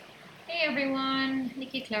everyone,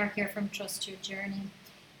 Nikki Clark here from Trust Your Journey.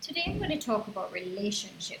 Today I'm going to talk about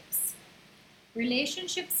relationships.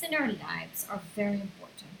 Relationships in our lives are very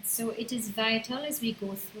important, so it is vital as we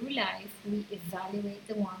go through life we evaluate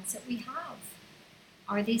the ones that we have.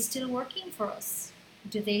 Are they still working for us?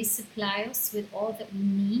 Do they supply us with all that we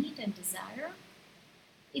need and desire?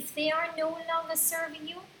 If they are no longer serving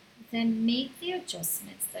you, then make the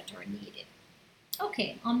adjustments that are needed.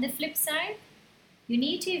 Okay, on the flip side, you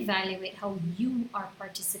need to evaluate how you are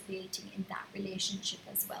participating in that relationship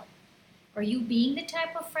as well. Are you being the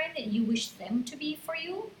type of friend that you wish them to be for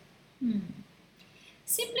you?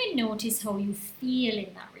 Simply notice how you feel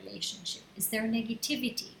in that relationship. Is there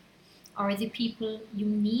negativity? Are the people you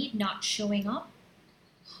need not showing up?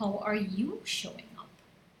 How are you showing up?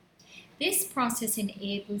 This process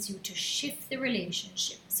enables you to shift the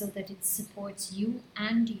relationship so that it supports you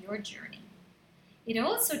and your journey. It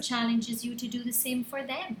also challenges you to do the same for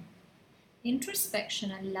them.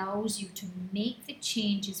 Introspection allows you to make the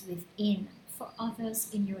changes within for others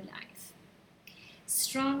in your life.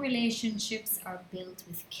 Strong relationships are built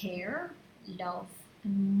with care, love,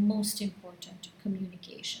 and most important,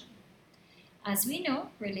 communication. As we know,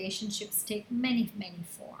 relationships take many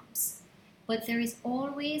forms, but there is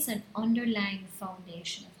always an underlying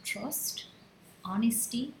foundation of trust,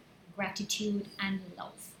 honesty, gratitude, and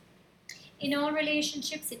love. In all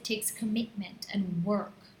relationships, it takes commitment and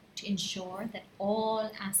work to ensure that all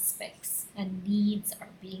aspects and needs are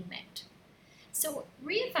being met. So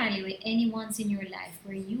reevaluate any ones in your life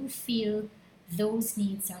where you feel those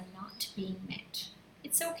needs are not being met.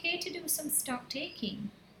 It's okay to do some stock taking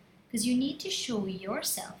because you need to show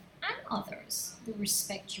yourself and others the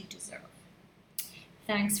respect you deserve.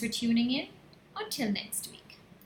 Thanks for tuning in. Until next week.